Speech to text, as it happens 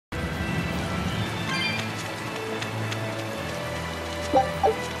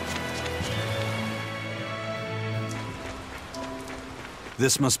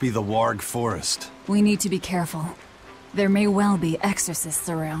This must be the Warg Forest. We need to be careful. There may well be exorcists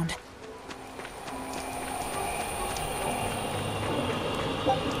around.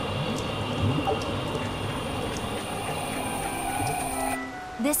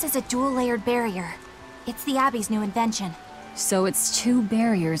 This is a dual-layered barrier. It's the Abbey's new invention. So it's two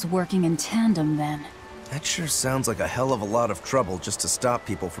barriers working in tandem, then. That sure sounds like a hell of a lot of trouble just to stop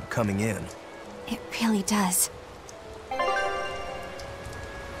people from coming in. It really does.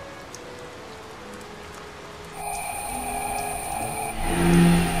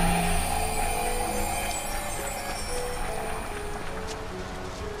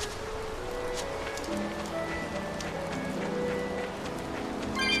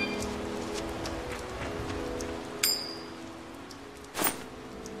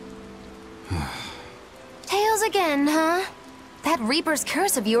 Tails again, huh? That Reaper's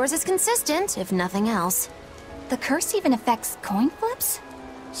curse of yours is consistent, if nothing else. The curse even affects coin flips?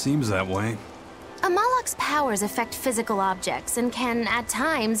 Seems that way. Amalok's powers affect physical objects and can, at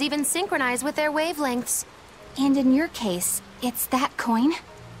times, even synchronize with their wavelengths. And in your case, it's that coin?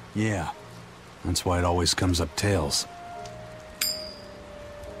 Yeah. That's why it always comes up tails.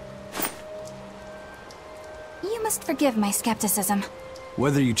 You must forgive my skepticism.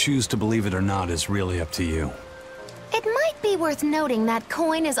 Whether you choose to believe it or not is really up to you. It might be worth noting that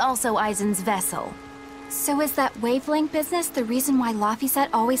coin is also Eisen's vessel. So is that wavelength business the reason why Laphicet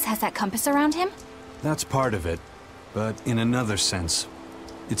always has that compass around him? That's part of it, but in another sense,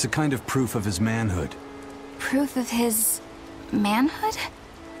 it's a kind of proof of his manhood. Proof of his... manhood?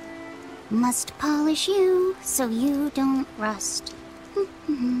 Must polish you so you don't rust.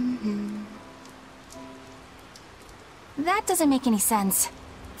 That doesn't make any sense.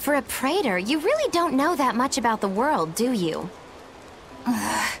 For a praetor, you really don't know that much about the world, do you?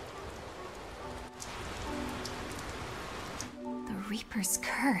 Ugh. The Reaper's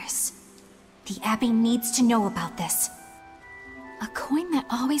curse. The Abbey needs to know about this. A coin that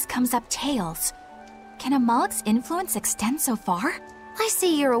always comes up tails. Can Amalok's influence extend so far? I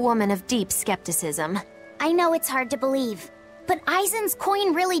see you're a woman of deep skepticism. I know it's hard to believe, but Eisen's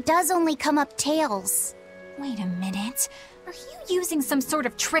coin really does only come up tails. Wait a minute. Are you using some sort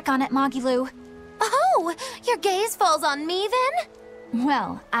of trick on it, Magilu? Oh, your gaze falls on me then?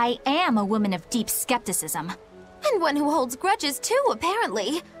 Well, I am a woman of deep skepticism. And one who holds grudges too,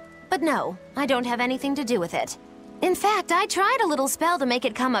 apparently. But no, I don't have anything to do with it. In fact, I tried a little spell to make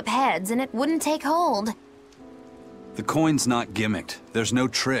it come up heads, and it wouldn't take hold. The coin's not gimmicked. There's no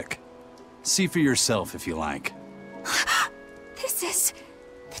trick. See for yourself if you like. This is...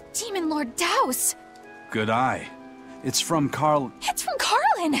 the Demon Lord Daos. Good eye. It's from Carl... It's from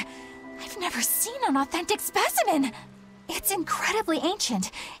Carlin! I've never seen an authentic specimen! It's incredibly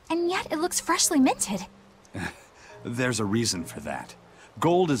ancient, and yet it looks freshly minted. There's a reason for that.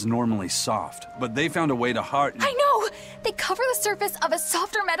 Gold is normally soft, but they found a way to harden... I know! They cover the surface of a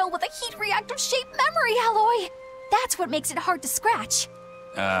softer metal with a heat-reactive shape memory alloy! That's what makes it hard to scratch.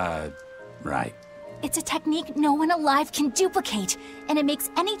 Right. It's a technique no one alive can duplicate, and it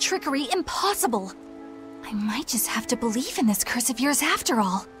makes any trickery impossible. I might just have to believe in this curse of yours after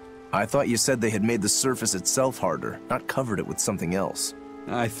all. I thought you said they had made the surface itself harder, not covered it with something else.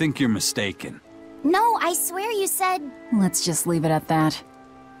 I think you're mistaken. No, I swear you said... Let's just leave it at that.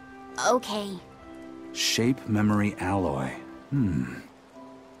 Okay. Shape memory alloy.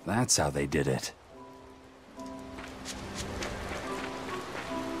 That's how they did it.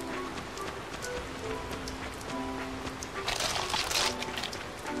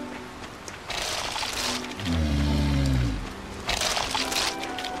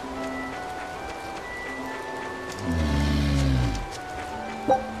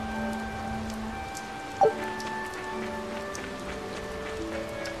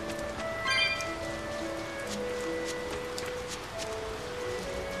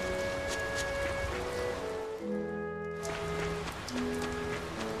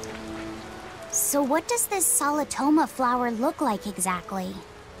 So what does this Solitoma flower look like exactly?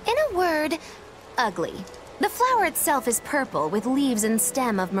 In a word, ugly. The flower itself is purple with leaves and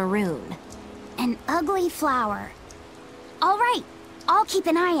stem of maroon. An ugly flower. All right, I'll keep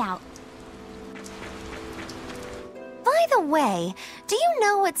an eye out. By the way, do you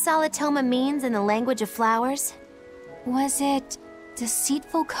know what Solitoma means in the language of flowers? Was it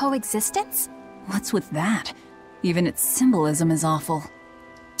deceitful coexistence? What's with that? Even its symbolism is awful.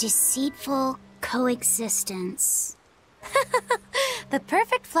 Deceitful coexistence. The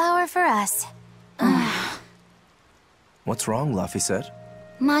perfect flower for us. What's wrong, Laphicet?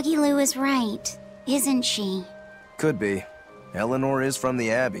 Magilu is right, isn't she? Could be. Eleanor is from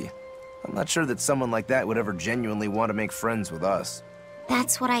the Abbey. I'm not sure that someone like that would ever genuinely want to make friends with us.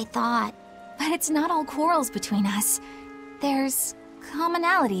 That's what I thought. But it's not all quarrels between us. There's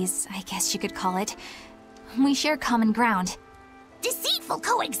commonalities, I guess you could call it. We share common ground. Deceitful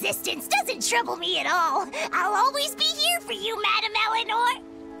coexistence doesn't trouble me at all. I'll always be here for you, Madam Eleanor.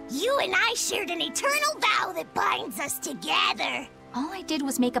 You and I shared an eternal vow that binds us together. All I did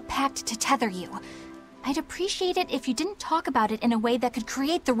was make a pact to tether you. I'd appreciate it if you didn't talk about it in a way that could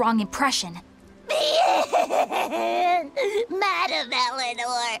create the wrong impression. Madam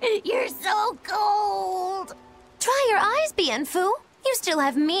Eleanor, you're so cold. Try your eyes, Bienfu. You still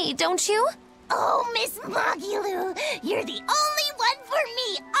have me, don't you? Oh, Miss Mogulu, you're the only one for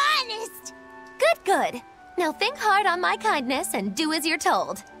me, honest. Good, good. Now think hard on my kindness and do as you're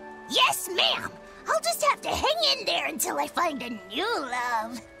told. Yes, ma'am. I'll just have to hang in there until I find a new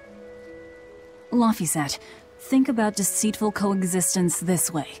love. Laphicet, think about deceitful coexistence this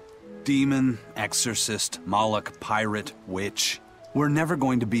way. Demon, exorcist, Moloch, pirate, witch. We're never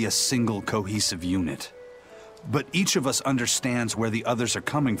going to be a single cohesive unit. But each of us understands where the others are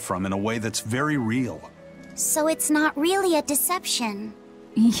coming from in a way that's very real. So it's not really a deception.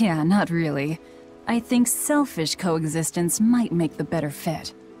 Yeah, not really. I think selfish coexistence might make the better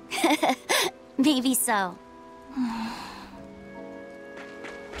fit. Maybe so.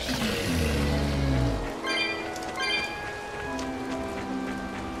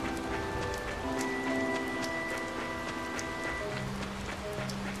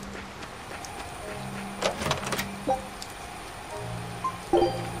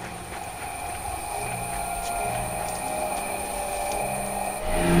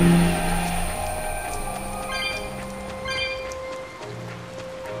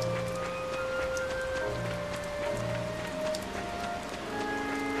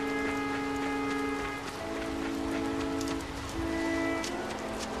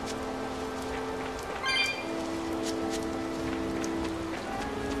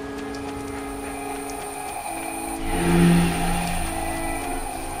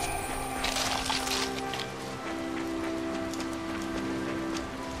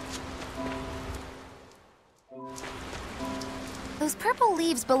 Those purple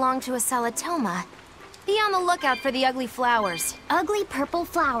leaves belong to a salatoma. Be on the lookout for the ugly flowers. Ugly purple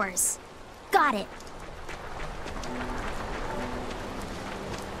flowers. Got it.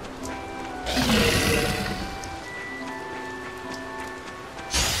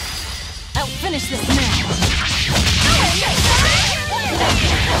 I'll finish this now!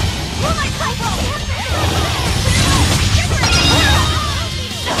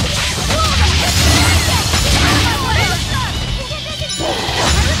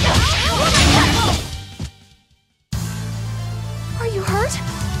 Are you hurt?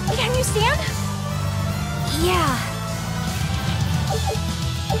 Can you stand? Yeah.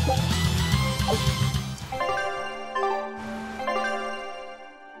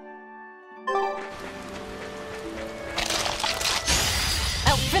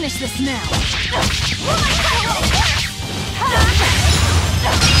 I'll finish this now!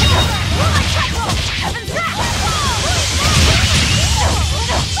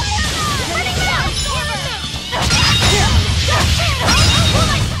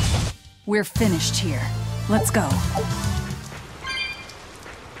 We're finished here. Let's go.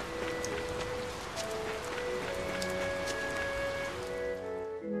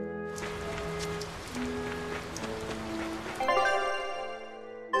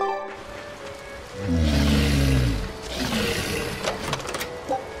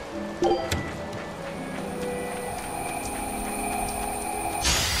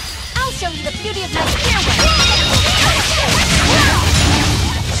 I'll show you the beauty of my stairway!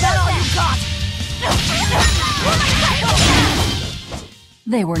 Is that all you got?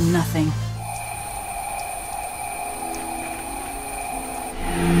 They were nothing.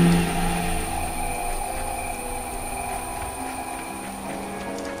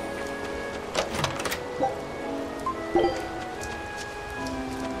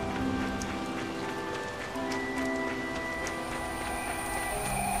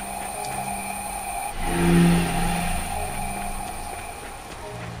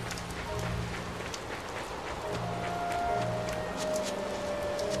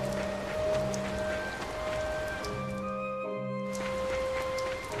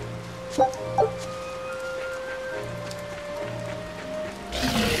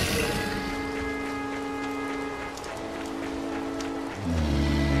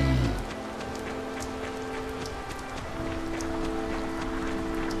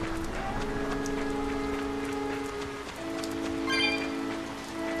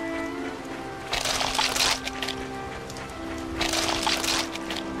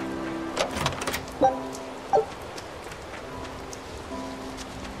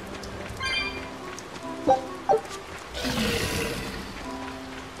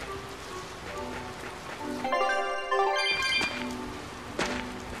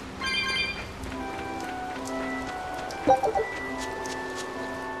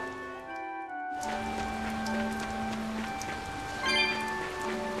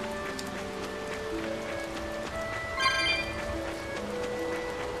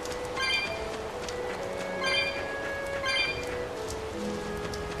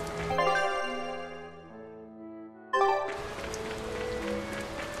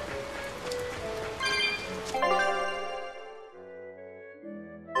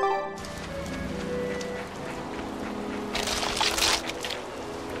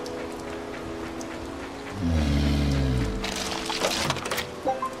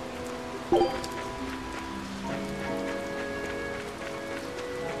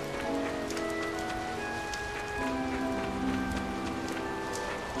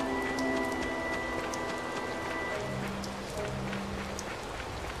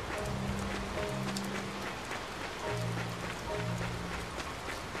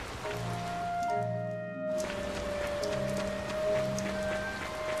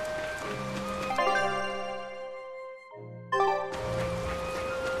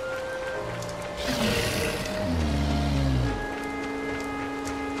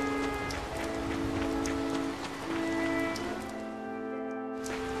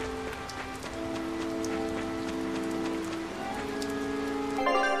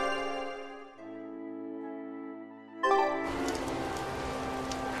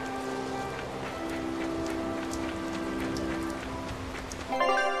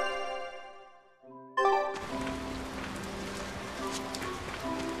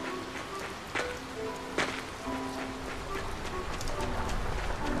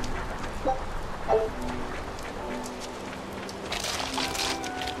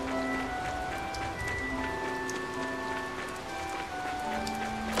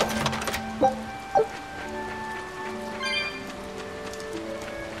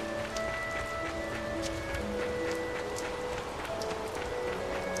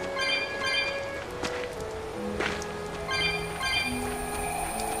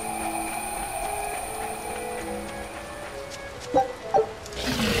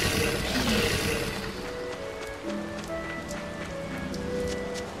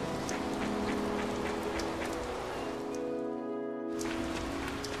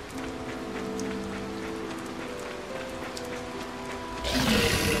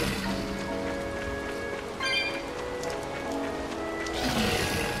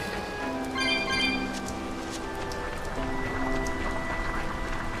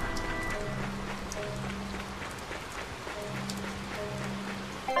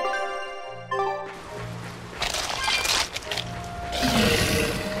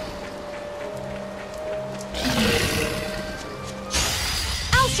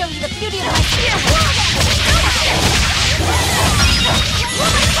 Show you the beauty of my spear!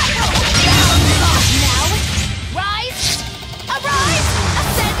 Now, rise! Arise!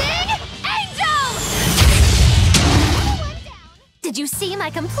 Ascending! Angel! Did you see my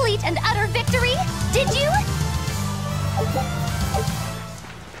complete and utter victory? Did you?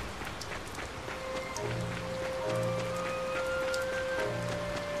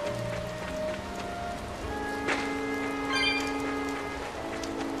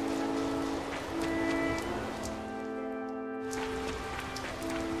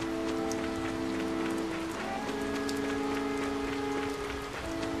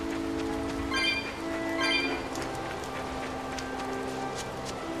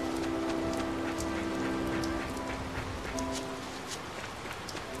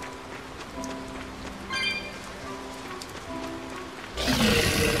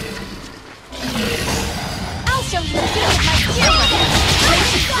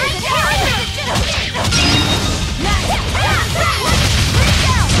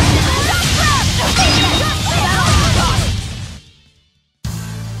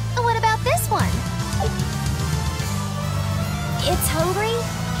 What about this one? It's hungry?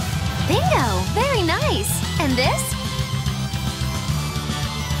 Bingo! Very nice! And this?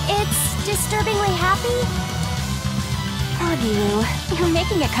 It's disturbingly happy? Poor Bilu, you're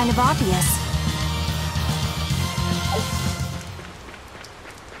making it kind of obvious.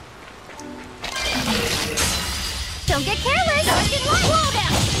 Don't get careless! Slow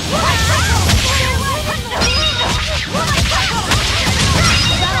down!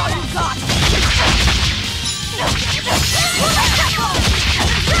 Is that all you got?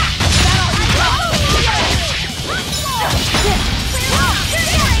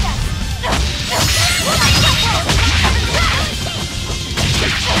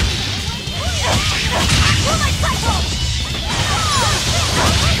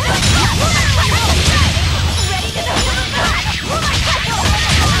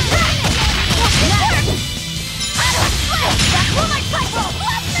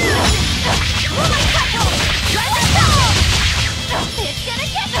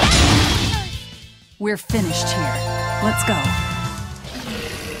 We're finished here. Let's go.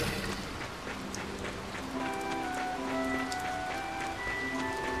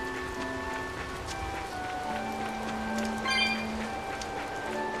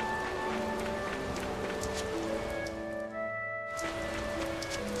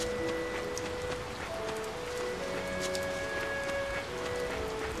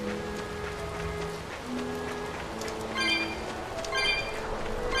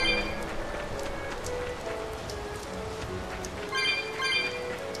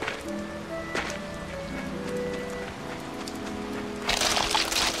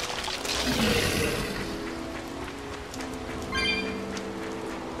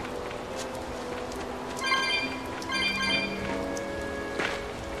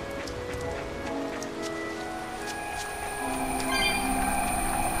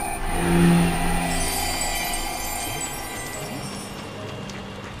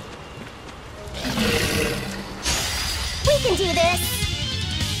 We can do this!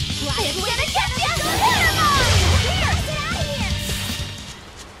 It's gonna get you!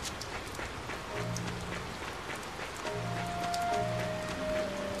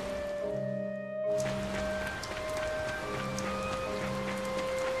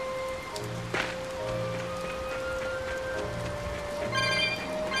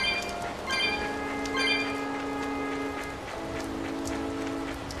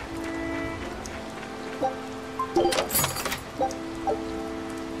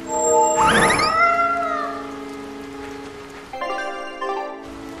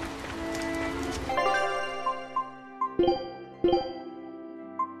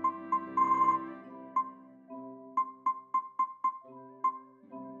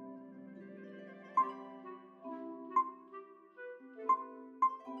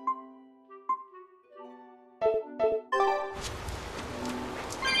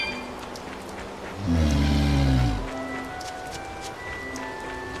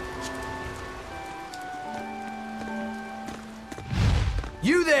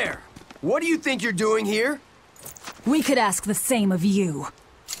 What do you think you're doing here? We could ask the same of you.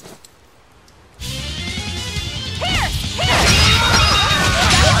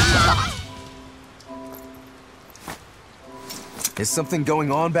 Is something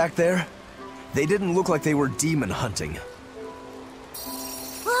going on back there? They didn't look like they were demon hunting.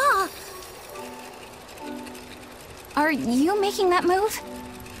 Ah! Are you making that move?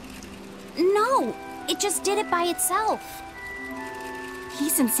 No, it just did it by itself.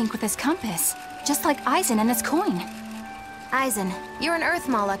 He's in sync with his compass, just like Eisen and his coin. Eisen, you're an Earth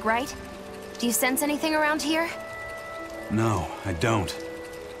Moloch, right? Do you sense anything around here? No, I don't.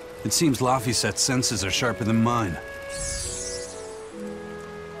 It seems Laphicet's senses are sharper than mine.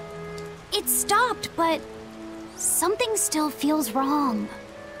 It stopped, but something still feels wrong.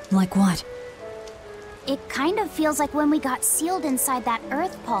 Like what? It kind of feels like when we got sealed inside that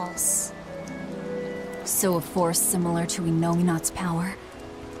Earth Pulse. So a force similar to Inominat's power?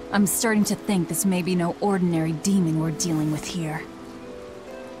 I'm starting to think this may be no ordinary demon we're dealing with here.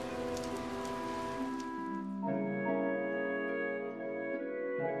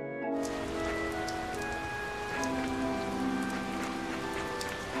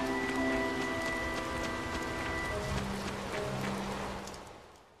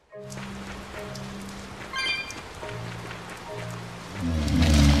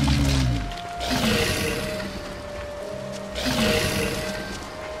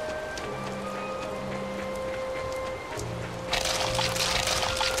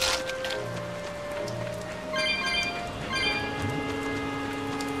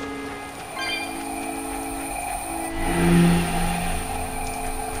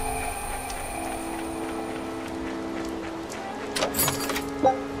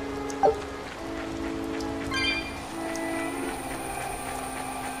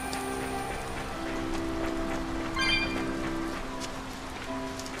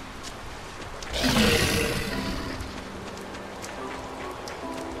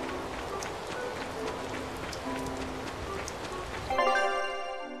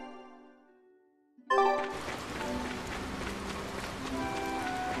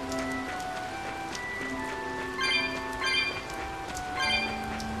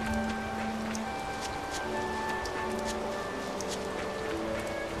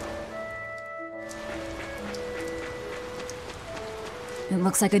 It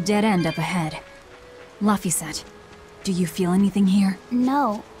looks like a dead end up ahead. Laphicet, do you feel anything here?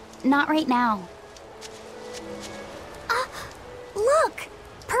 No, not right now. Look!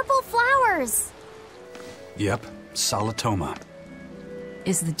 Purple flowers! Yep, Salatoma.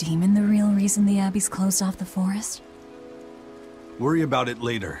 Is the demon the real reason the Abbey's closed off the forest? Worry about it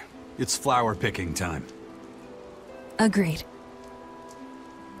later. It's flower picking time. Agreed.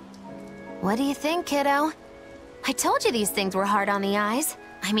 What do you think, kiddo? I told you these things were hard on the eyes.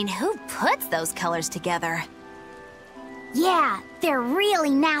 I mean, who puts those colors together? Yeah, they're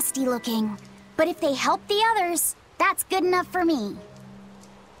really nasty looking. But if they help the others, that's good enough for me.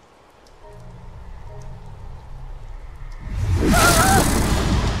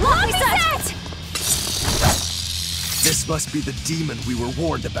 Laphicet! This must be the demon we were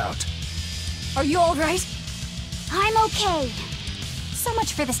warned about. Are you alright? I'm okay. So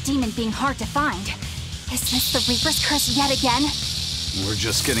much for this demon being hard to find. Is this the Reaper's curse yet again? We're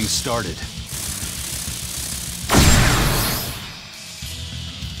just getting started.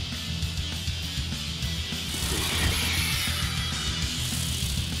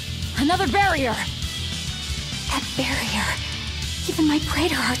 Another barrier! That barrier. Even my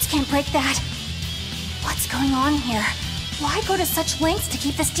Praetor hearts can't break that. What's going on here? Why go to such lengths to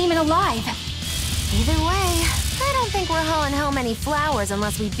keep this demon alive? Either way, I don't think we're hauling home any flowers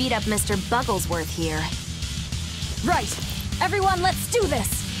unless we beat up Mr. Bugglesworth here. Right! Everyone, let's do this!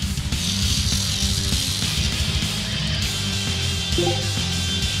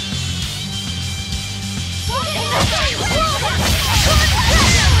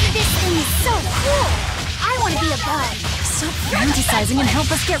 This thing is so cool! I want to be a bug. Stop fantasizing and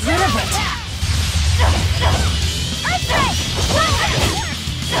help us get rid of it!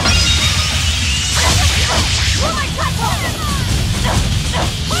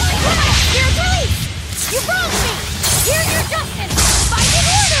 You're Achilles! You broke me! Here's your justice! Fight in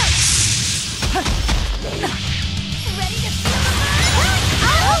order! Ready to feel the burn?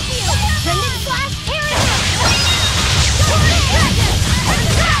 I'll help you! Pendant Flash Terror! Fire!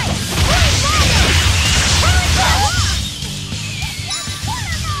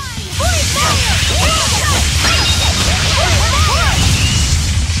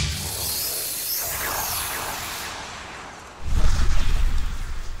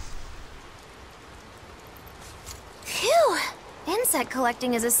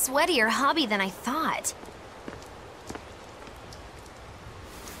 collecting is a sweatier hobby than I thought.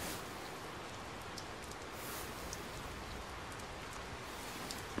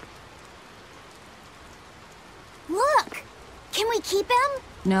 Look! Can we keep him?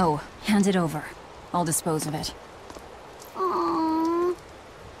 No, hand it over. I'll dispose of it. Aww.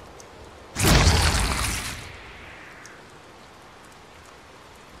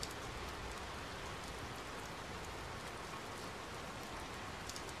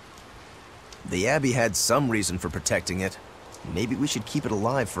 The Abbey had some reason for protecting it. Maybe we should keep it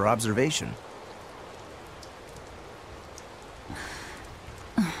alive for observation.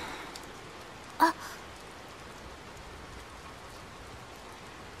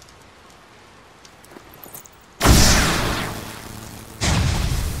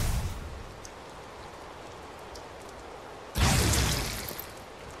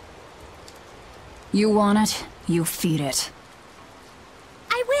 You want it, you feed it.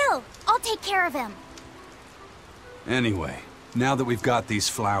 I will! I'll take care of him. Anyway, now that we've got these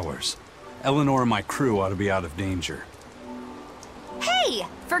flowers, Eleanor and my crew ought to be out of danger. Hey!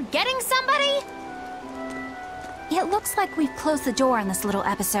 Forgetting somebody? It looks like we've closed the door on this little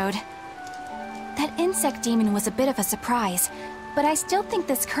episode. That insect demon was a bit of a surprise, but I still think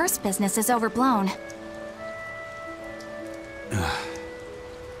this curse business is overblown.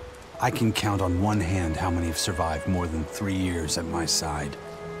 I can count on one hand how many have survived more than 3 years at my side.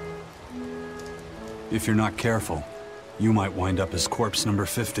 If you're not careful, you might wind up as corpse number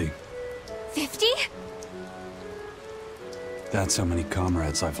 50. 50? That's how many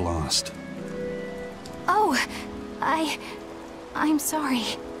comrades I've lost. Oh, I'm sorry.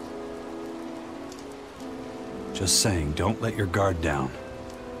 Just saying, don't let your guard down.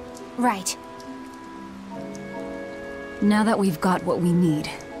 Right. Now that we've got what we need,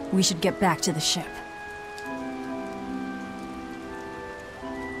 we should get back to the ship.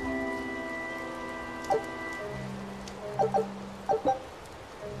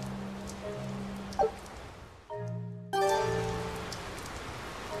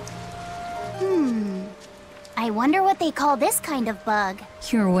 I wonder what they call this kind of bug.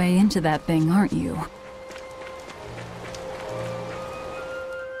 You're way into that thing, aren't you?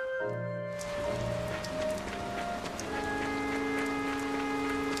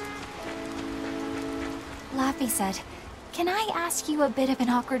 Laffy said, "Can I ask you a bit of an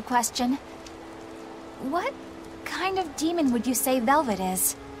awkward question? What kind of demon would you say Velvet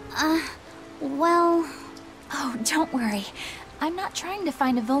is?" Well... Oh, don't worry. I'm not trying to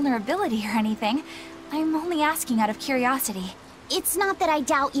find a vulnerability or anything. I'm only asking out of curiosity. It's not that I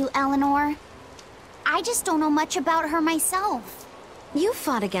doubt you, Eleanor. I just don't know much about her myself. You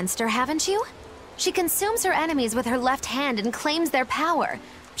fought against her, haven't you? She consumes her enemies with her left hand and claims their power.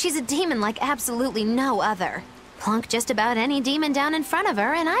 She's a demon like absolutely no other. Plunk just about any demon down in front of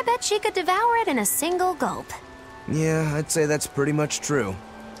her, and I bet she could devour it in a single gulp. Yeah, I'd say that's pretty much true.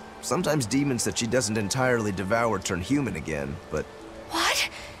 Sometimes demons that she doesn't entirely devour turn human again, but... What?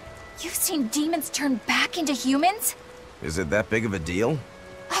 You've seen demons turn back into humans? Is it that big of a deal?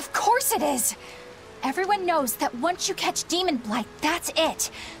 Of course it is! Everyone knows that once you catch demon blight, that's it.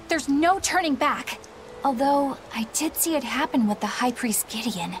 There's no turning back. Although, I did see it happen with the High Priest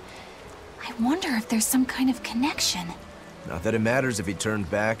Gideon. I wonder if there's some kind of connection. Not that it matters if he turned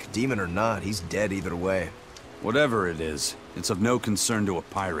back, demon or not, he's dead either way. Whatever it is, it's of no concern to a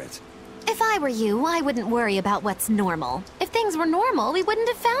pirate. If I were you, I wouldn't worry about what's normal. If things were normal, we wouldn't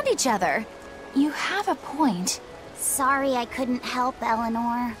have found each other. You have a point. Sorry I couldn't help,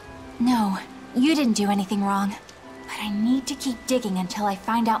 Eleanor. No, you didn't do anything wrong. But I need to keep digging until I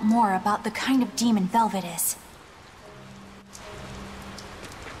find out more about the kind of demon Velvet is.